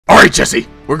Alright, Jesse,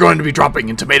 we're going to be dropping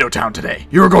in Tomato Town today.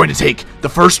 You are going to take the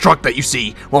first truck that you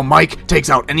see while Mike takes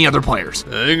out any other players.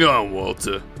 Hang on,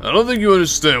 Walter. I don't think you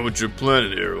understand what you're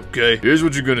planning here, okay? Here's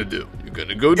what you're gonna do. You're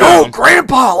gonna go down. Yo,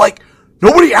 Grandpa, like,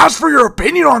 nobody asked for your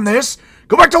opinion on this.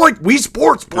 Go back to, like, Wii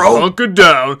Sports, bro. Hunker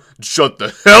down and shut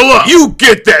the hell up. You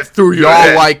get that through your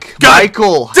head. Yo, like, God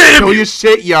Michael, damn show you. your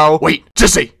shit, yo. Wait,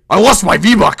 Jesse, I lost my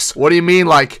V-Bucks. What do you mean,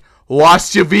 like,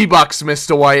 lost your V-Bucks,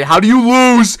 Mr. White? How do you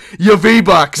lose your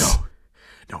V-Bucks?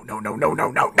 No.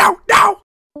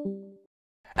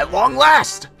 At long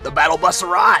last, the battle bus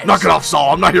arrives. Knock it off,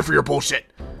 Saul. I'm not here for your bullshit.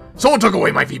 Someone took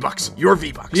away my V-Bucks. Your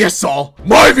V-Bucks. Yes, Saul.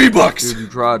 My V-Bucks. Did you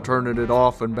try turning it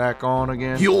off and back on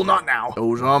again? You will not now.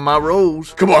 Those are my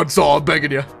rules. Come on, Saul, I'm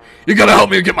begging you. You gotta help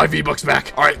me get my V-Bucks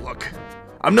back. Alright, look.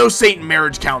 I'm no Satan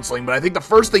marriage counseling, but I think the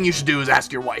first thing you should do is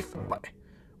ask your wife.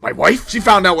 My wife? She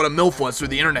found out what a MILF was through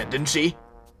the internet, didn't she?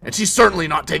 And she's certainly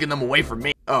not taking them away from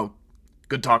me. Oh,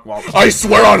 good talk, Walt. I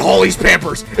swear on Holly's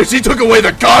Pampers, if she took away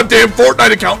the goddamn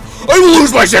Fortnite account, I will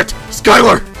lose my shit!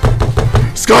 Skyler!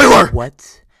 Skyler!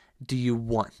 What do you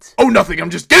want? Oh, nothing. I'm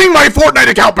just getting my Fortnite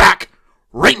account back!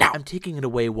 Right now! I'm taking it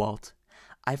away, Walt.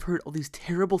 I've heard all these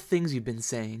terrible things you've been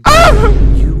saying. Ah!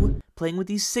 You playing with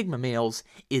these Sigma males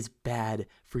is bad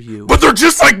for you. But they're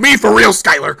just like me for real,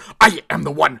 Skyler! I am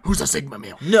the one who's a Sigma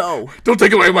male. No! Don't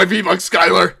take away my V-Bucks,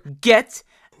 Skyler! Get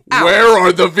out! Where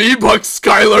are the V-Bucks,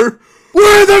 Skyler?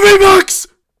 Where are the V-Bucks?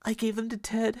 I gave them to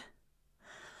Ted.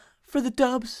 For the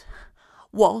dubs.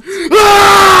 Walt.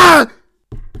 Ah!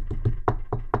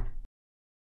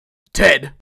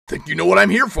 Ted, think you know what I'm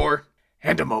here for?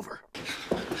 Hand him over.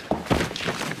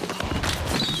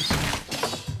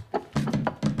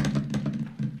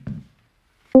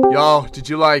 Yo, did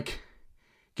you, like,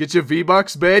 get your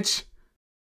V-Bucks, bitch?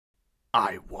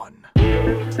 I won.